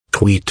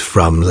tweet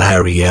from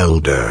Larry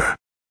Elder.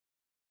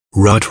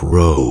 Rut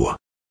Row.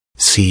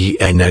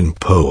 CNN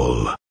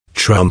poll.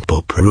 Trump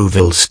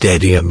approval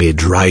steady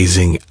amid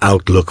rising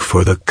outlook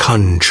for the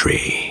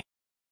country.